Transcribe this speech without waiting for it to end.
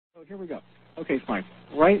So here we go. Okay, fine.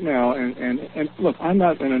 Right now, and look, I'm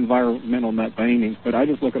not an environmental nut by any means, but I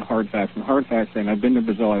just look at hard facts. And hard facts saying I've been to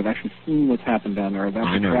Brazil, I've actually seen what's happened down there. I've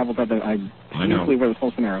actually traveled out there. I know this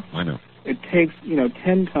whole scenario. I know. It takes,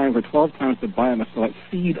 10 times or 12 times the biomass to like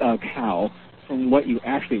feed a cow from what you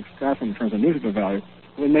actually extract from in terms of nutritive value.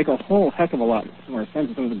 It would make a whole heck of a lot more sense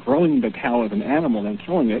instead of growing the cow as an animal and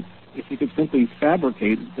killing it if you could simply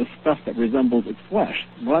fabricate the stuff that resembles its flesh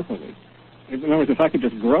molecularly. In other words, if I could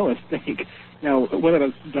just grow a steak, now whether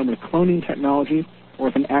that's done with cloning technology or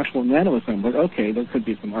with an actual nano-assembler, okay, there could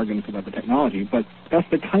be some arguments about the technology, but that's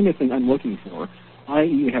the kind of thing I'm looking for, i.e.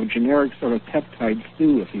 you have a generic sort of peptide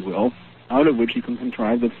stew, if you will, out of which you can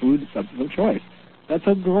contrive the food substance of choice. That's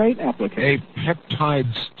a great application. A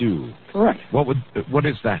peptide stew. Correct. What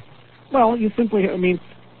is that? Well, you simply,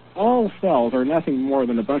 all cells are nothing more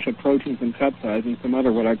than a bunch of proteins and peptides and some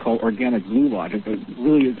other what I call organic glue logic that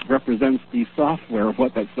really represents the software of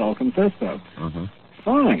what that cell consists of.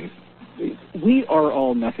 Fine. We are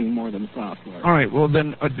all nothing more than software. All right, well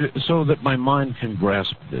then, so that my mind can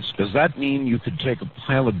grasp this, does that mean you could take a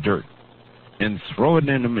pile of dirt and throw it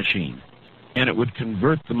in a machine and it would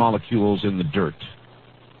convert the molecules in the dirt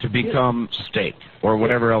to become steak or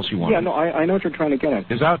whatever else you want? Yeah, no, I know what you're trying to get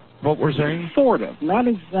at. Is that what we're saying? Sort of. Not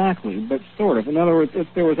exactly, but sort of. In other words, if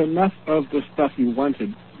there was enough of the stuff you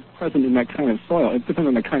wanted present in that kind of soil, it depends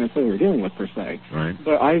on the kind of soil you're dealing with, per se. Right.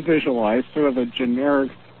 But I visualize sort of a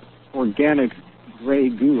generic, organic gray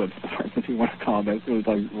goo of sorts, if you want to call it. It was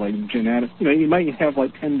like genetic. You might have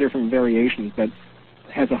like 10 different variations that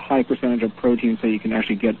has a high percentage of protein, so you can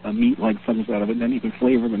actually get a meat-like substance out of it, and then you can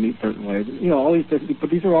flavor the meat certain ways. All these different, but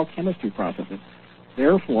these are all chemistry processes.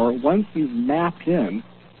 Therefore, once you've mapped in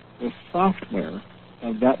the software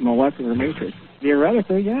of that molecular matrix,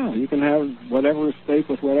 theoretically, yeah, you can have whatever steak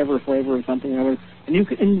with whatever flavor or something or other, and you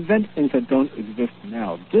can invent things that don't exist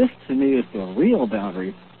now. This, to me, is the real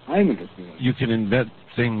boundary I'm interested in. You can invent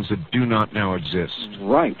things that do not now exist.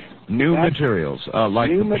 Right. New materials,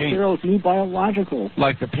 like new the materials, paint. New biologicals.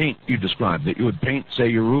 Like the paint you described, that you would paint, say,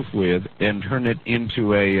 your roof with and turn it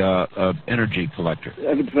into a energy collector.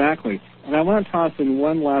 Exactly. And I want to toss in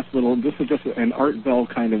one last little, this is just an Art Bell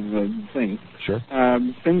kind of thing. Sure.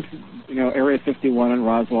 Since, Area 51 and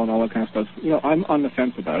Roswell and all that kind of stuff, I'm on the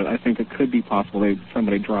fence about it. I think it could be possible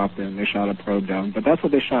somebody dropped in, they shot a probe down, but that's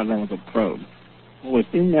what they shot down, was a probe. What was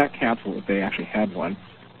in that capsule, if they actually had one,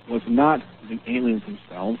 was not the aliens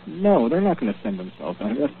themselves. No, they're not going to send themselves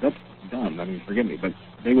down. That's dumb. Forgive me, but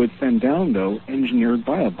they would send down, though, engineered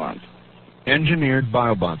biobots. Engineered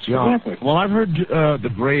biobots, yeah. Exactly. Well, I've heard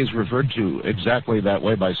the Greys referred to exactly that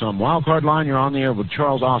way by some. Wildcard line, you're on the air with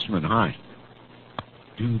Charles Ostman. Hi.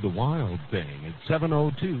 Do the wild thing at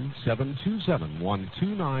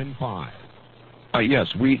 702-727-1295.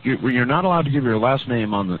 Yes, you're not allowed to give your last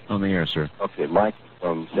name on the air, sir. Okay, Mike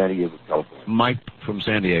from San Diego, California. Mike from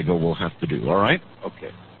San Diego will have to do, all right?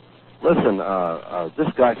 Okay. Listen,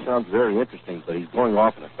 this guy sounds very interesting, but he's going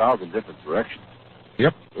off in 1,000 different directions.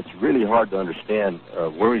 Yep. It's really hard to understand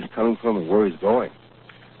where he's coming from and where he's going.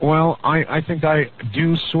 Well, I think I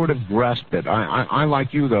do sort of grasp it. I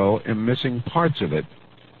like you, though, am missing parts of it,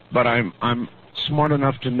 but I'm smart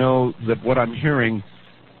enough to know that what I'm hearing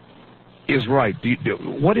is right.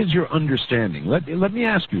 What is your understanding? Let me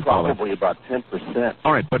ask you, Probably Paula. about 10%.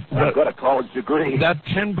 All right, but I've got a college degree. That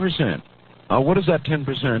 10%, what does that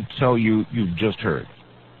 10% tell you you've just heard?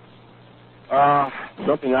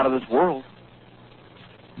 Something out of this world.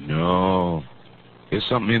 No. It's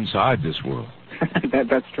something inside this world.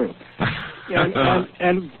 That's true. Yeah,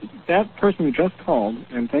 and that person who just called,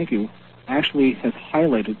 and thank you, actually has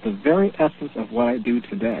highlighted the very essence of what I do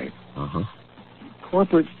today.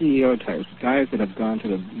 Corporate CEO types, guys that have gone to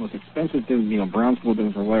the most expensive, Brown School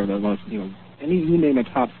business or whatever, the most, you name a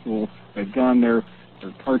top school, they've gone there,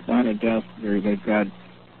 they're parked behind a desk, they've got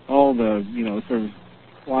all the, sort of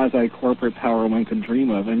quasi-corporate power one could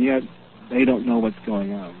dream of, and yet they don't know what's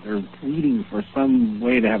going on. They're pleading for some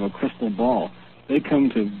way to have a crystal ball. They come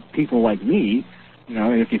to people like me,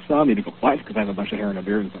 if you saw me, they go, what? Because I have a bunch of hair and a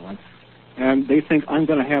beard and so on. And they think I'm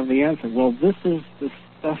going to have the answer. Well, this is the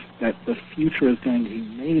stuff that the future is going to be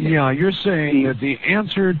made of. Yeah, you're saying that the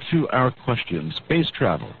answer to our question, space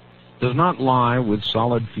travel, does not lie with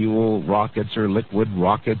solid fuel rockets or liquid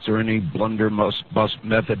rockets or any blunderbuss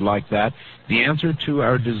method like that. The answer to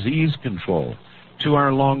our disease control, to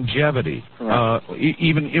our longevity,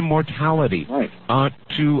 even immortality,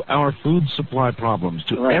 to our food supply problems,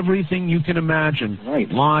 to everything you can imagine,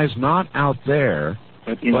 lies not out there,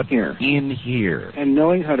 but in here. And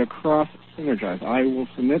knowing how to cross-synergize. I will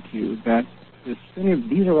submit to you that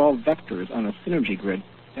these are all vectors on a synergy grid.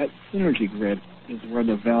 That synergy grid is where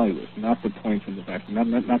the value is, not the points in the vector,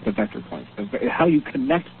 not the vector points. How you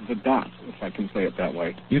connect the dots, if I can say it that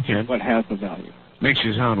way. You can. What has the value. Makes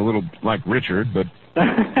you sound a little like Richard, but...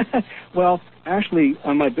 Well, actually,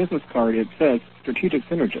 on my business card, it says strategic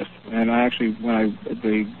synergist. And I actually,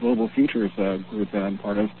 the Global Futures group that I'm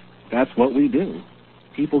part of, that's what we do.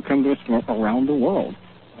 People come to us from around the world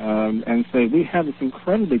and say, we have this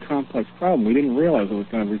incredibly complex problem. We didn't realize it was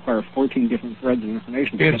going to require 14 different threads of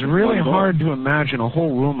information. It's really hard to imagine a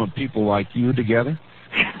whole room of people like you together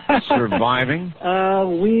surviving. It's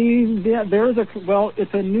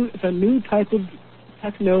a new type of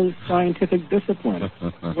techno-scientific discipline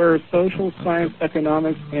where social science,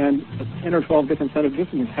 economics, and 10 or 12 different set of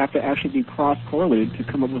disciplines have to actually be cross-correlated to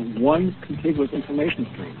come up with one contiguous information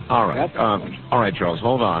stream. All right. All right, Charles,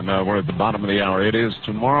 hold on. We're at the bottom of the hour. It is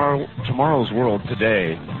tomorrow's world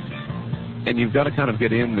today, and you've got to kind of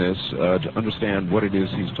get in this to understand what it is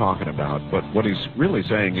he's talking about. But what he's really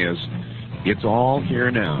saying is, it's all here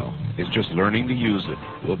now. It's just learning to use it.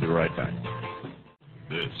 We'll be right back.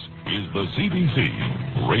 This is the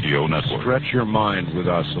CBC Radio Network. Stretch your mind with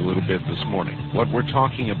us a little bit this morning. What we're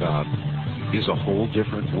talking about is a whole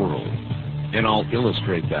different world, and I'll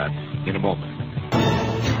illustrate that in a moment.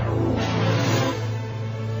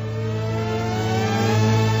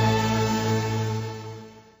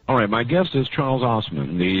 All right, my guest is Charles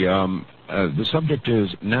Ostman. The subject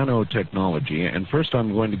is nanotechnology, and first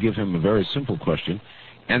I'm going to give him a very simple question.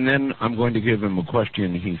 And then I'm going to give him a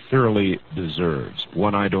question he thoroughly deserves,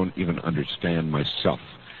 one I don't even understand myself.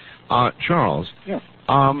 Charles, yes.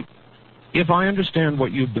 If I understand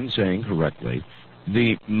what you've been saying correctly,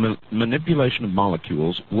 the manipulation of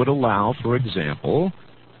molecules would allow, for example,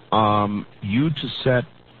 you to set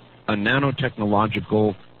a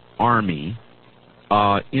nanotechnological army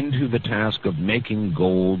into the task of making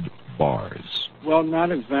gold bars. Well,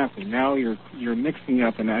 not exactly. Now you're mixing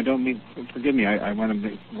up, and I don't mean. Forgive me. I want to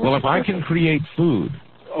make. Well, if I can create food.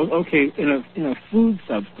 Okay, in a food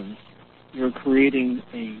substance, you're creating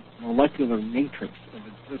a molecular matrix of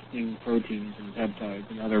existing proteins and peptides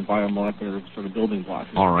and other biomolecular sort of building blocks.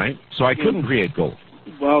 All right. So I couldn't create gold.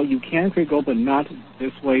 Well, you can create gold, but not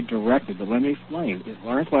this way directly. But let me explain. In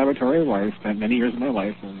Lawrence Laboratory, where I spent many years of my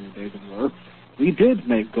life in the days of work, we did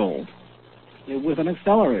make gold. It was an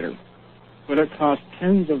accelerator. But it cost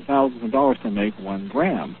tens of thousands of dollars to make 1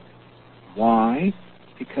 gram. Why?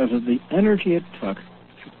 Because of the energy it took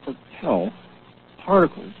to propel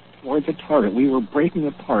particles towards a target. We were breaking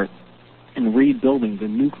apart and rebuilding the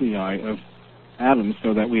nuclei of atoms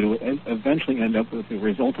so that we would eventually end up with a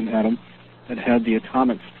resultant atom that had the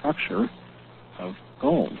atomic structure of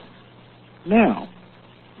gold. Now,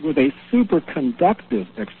 with a superconductive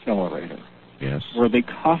accelerator, yes, where the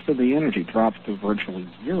cost of the energy drops to virtually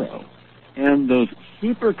zero, and those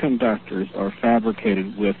superconductors are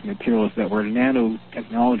fabricated with materials that were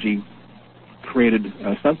nanotechnology created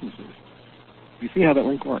substances. You see how that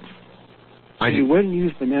link works? You wouldn't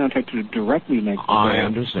use the nanotech to directly make the gold. I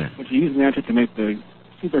understand. But you use the nanotech to make the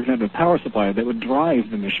superconductive power supply that would drive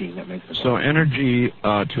the machine that makes the gold. So energy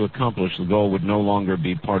to accomplish the goal would no longer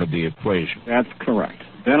be part of the equation. That's correct.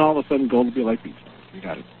 Then all of a sudden gold would be like beeswax. You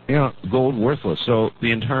got it. Yeah, gold worthless. So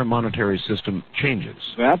the entire monetary system changes.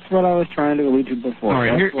 That's what I was trying to allude to before. All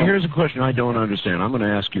right, here's a question I don't understand. I'm going to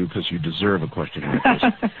ask you because you deserve a question like this.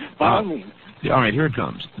 By all means. All right, here it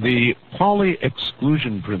comes. The Pauli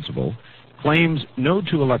exclusion principle claims no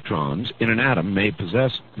 2 electrons in an atom may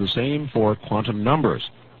possess the same 4 quantum numbers.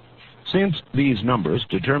 Since these numbers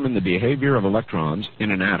determine the behavior of electrons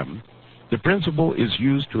in an atom, the principle is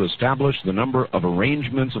used to establish the number of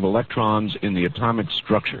arrangements of electrons in the atomic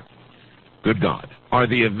structure. Good God. Are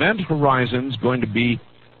the event horizons going to be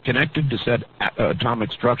connected to said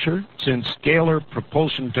atomic structure, since scalar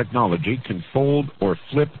propulsion technology can fold or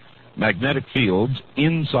flip magnetic fields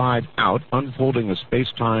inside out, unfolding a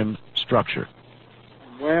space-time structure?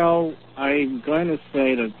 Well, I'm going to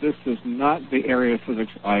say that this is not the area of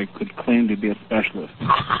physics I could claim to be a specialist.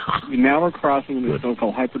 Now we're crossing the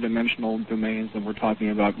so-called hyperdimensional domains that we're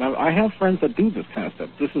talking about. Now, I have friends that do this kind of stuff.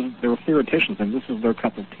 They're theoreticians, and this is their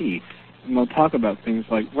cup of tea. And they'll talk about things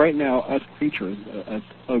like, right now, us creatures, as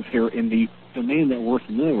folks here in the domain that we're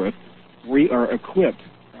familiar with, we are equipped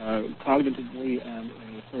cognitively and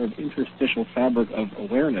in a sort of interstitial fabric of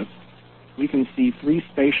awareness. We can see 3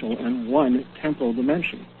 spatial and 1 temporal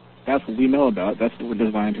dimension. That's what we know about. That's what we're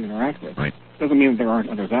designed to interact with. Right. Doesn't mean that there aren't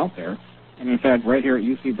others out there. And in fact, right here at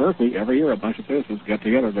UC Berkeley, every year a bunch of physicists get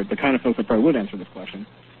together, the kind of folks that probably would answer this question,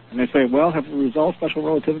 and they say, well, have we resolved special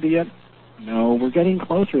relativity yet? No, we're getting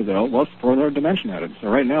closer, though. Let's throw another dimension at it. So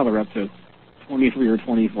right now they're up to 23 or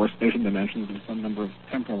 24 spatial dimensions and some number of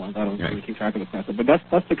temporal ones. I don't really keep track of the answer, but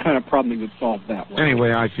that's the kind of problem that would solve that way.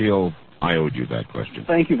 Anyway, I feel I owed you that question.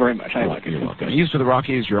 Thank you very much. I like it. You're welcome. East of the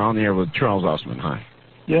Rockies, you're on the air with Charles Ostman. Hi.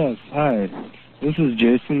 Yes, hi. This is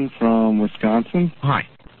Jason from Wisconsin. Hi.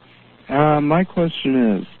 My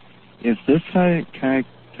question is, if this kind of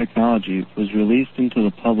technology was released into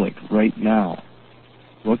the public right now,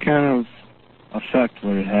 what kind of effect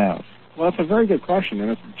would it have? Well, that's a very good question,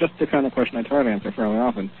 and it's just the kind of question I try to answer fairly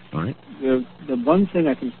often. All right. The one thing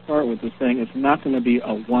I can start with is saying it's not going to be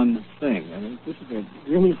a one thing. I mean, this is a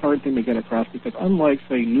really hard thing to get across because unlike,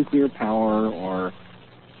 say, nuclear power or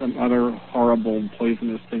some other horrible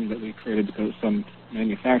poisonous thing that we created because of some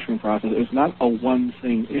manufacturing process, it's not a one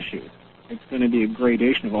thing issue. It's going to be a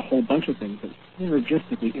gradation of a whole bunch of things that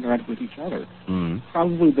synergistically interact with each other.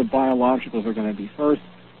 Probably the biologicals are going to be first,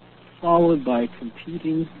 followed by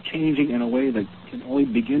computing, changing in a way that can only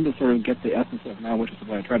begin to sort of get the essence of now, which is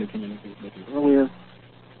what I tried to communicate with you earlier.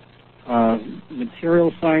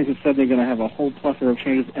 Material science has said they're going to have a whole plethora of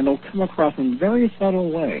changes, and they'll come across in very subtle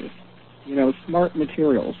ways. You know, smart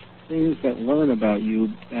materials, things that learn about you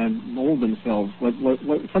and mold themselves.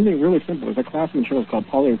 Something really simple. There's a class of materials called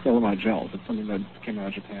polyacrylamide gels. It's something that came out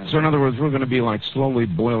of Japan. So in other words, we're going to be like slowly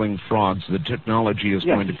boiling frogs. The technology is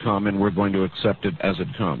going to come, and we're going to accept it as it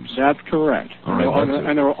comes. That's correct. All right,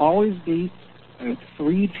 and there will always be a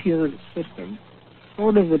three-tiered system,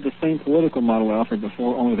 sort of with the same political model I offered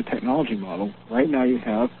before, only the technology model. Right now you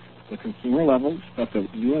have the consumer level, stuff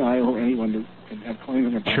that you and I or anyone can have claims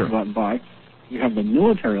on their bank go out and buy. You have the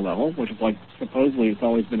military level, which is like, supposedly it's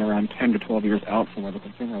always been around 10 to 12 years out from where the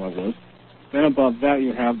consumer level is. Then above that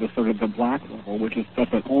you have the sort of the black level, which is stuff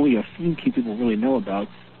that only a few key people really know about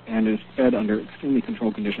and is fed under extremely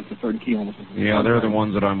controlled conditions to certain key elements. Yeah, they're the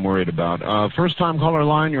ones that I'm worried about. First-time caller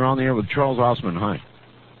line, you're on the air with Charles Ostman. Hi.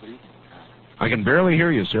 I can barely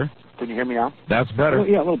hear you, sir. Can you hear me now? That's better.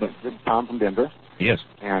 Yeah, a little bit. This is Tom from Denver. Yes.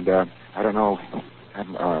 And I don't know,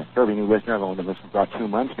 I'm a fairly new listener. I've only been listening for about 2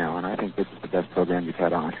 months now, and I think this is the best program you've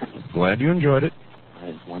had on. Glad you enjoyed it.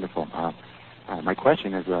 It's wonderful. My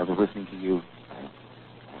question is, I was listening to you,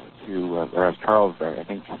 whereas Charles, I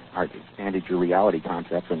think, expanded your reality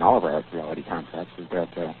concepts, and all of our reality concepts, is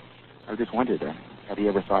that I just wondered, have you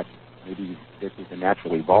ever thought maybe this is a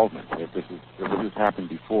natural evolvement, if this has happened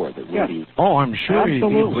before, that really... Oh, I'm sure he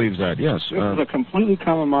believes that, yes. This is a completely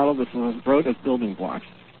common model. This was wrote as building blocks.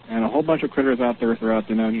 And a whole bunch of critters out there throughout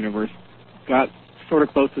the known universe got sort of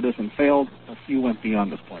close to this and failed. A few went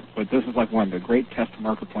beyond this point. But this is like one of the great test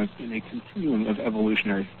marker points in a continuum of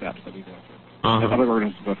evolutionary steps that we go through. That other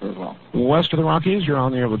organisms go through as well. West of the Rockies, you're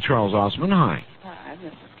on the air with Charles Ostman. Hi. Hi,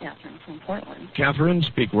 this is Catherine from Portland. Catherine,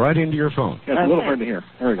 speak right into your phone. Yeah, it's a little hard to hear.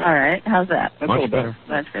 There we go. All right, how's that? That's much better.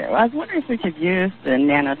 That's great. Well, I was wondering if we could use the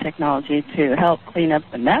nanotechnology to help clean up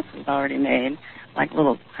the mess we've already made, like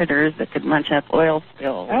little critters that could munch up oil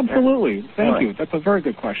spills. Absolutely. Thank you. That's a very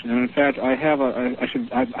good question. And in fact, I have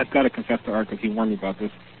I've got to confess to Art because he warned me about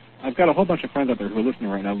this. I've got a whole bunch of friends out there who are listening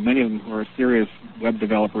right now, many of them who are serious web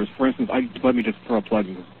developers. For instance, let me just throw a plug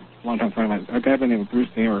in. A long-time friend of mine, a guy by the name of Bruce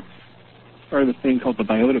Damer, started this thing called the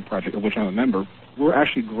Biota Project, of which I'm a member. We're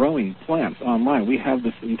actually growing plants online. We have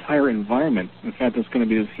this entire environment. In fact, there's going to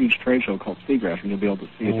be this huge trade show called Seagrass, and you'll be able to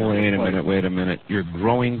see it. Wait a minute. You're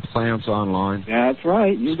growing plants online? That's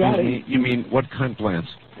right. You got it. You mean what kind of plants?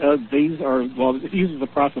 These are, well, it uses a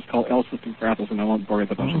process called L-system frathus, and I won't bore you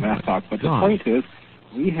with a bunch of math talk, but the point is,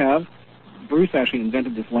 Bruce actually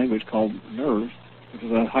invented this language called NERVs, which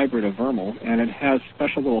is a hybrid of vermal, and it has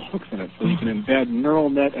special little hooks in it, so you can embed neural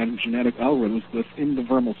net and genetic algorithms within the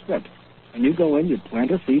vermal script. And you go in, you plant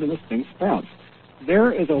a seed, and this thing sprouts.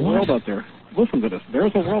 There is a world out there. Listen to this.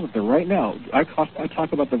 There's a world out there right now. I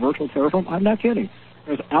talk about the virtual terraform. I'm not kidding.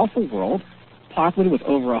 There's Alpha World, populated with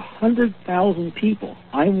over 100,000 people.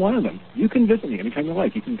 I'm one of them. You can visit me anytime you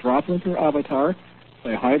like. You can drop into your avatar,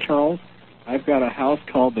 say, hi, Charles. I've got a house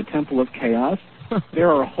called the Temple of Chaos.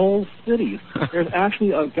 There are whole cities. There's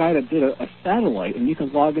actually a guy that did a satellite, and you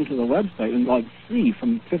can log into the website and see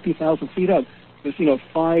from 50,000 feet up this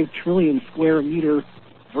 5 trillion square meter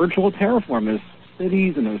virtual terraform. There's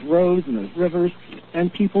cities and there's roads and there's rivers,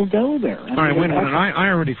 and people go there. All right, wait a minute. I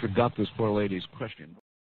already forgot this poor lady's question.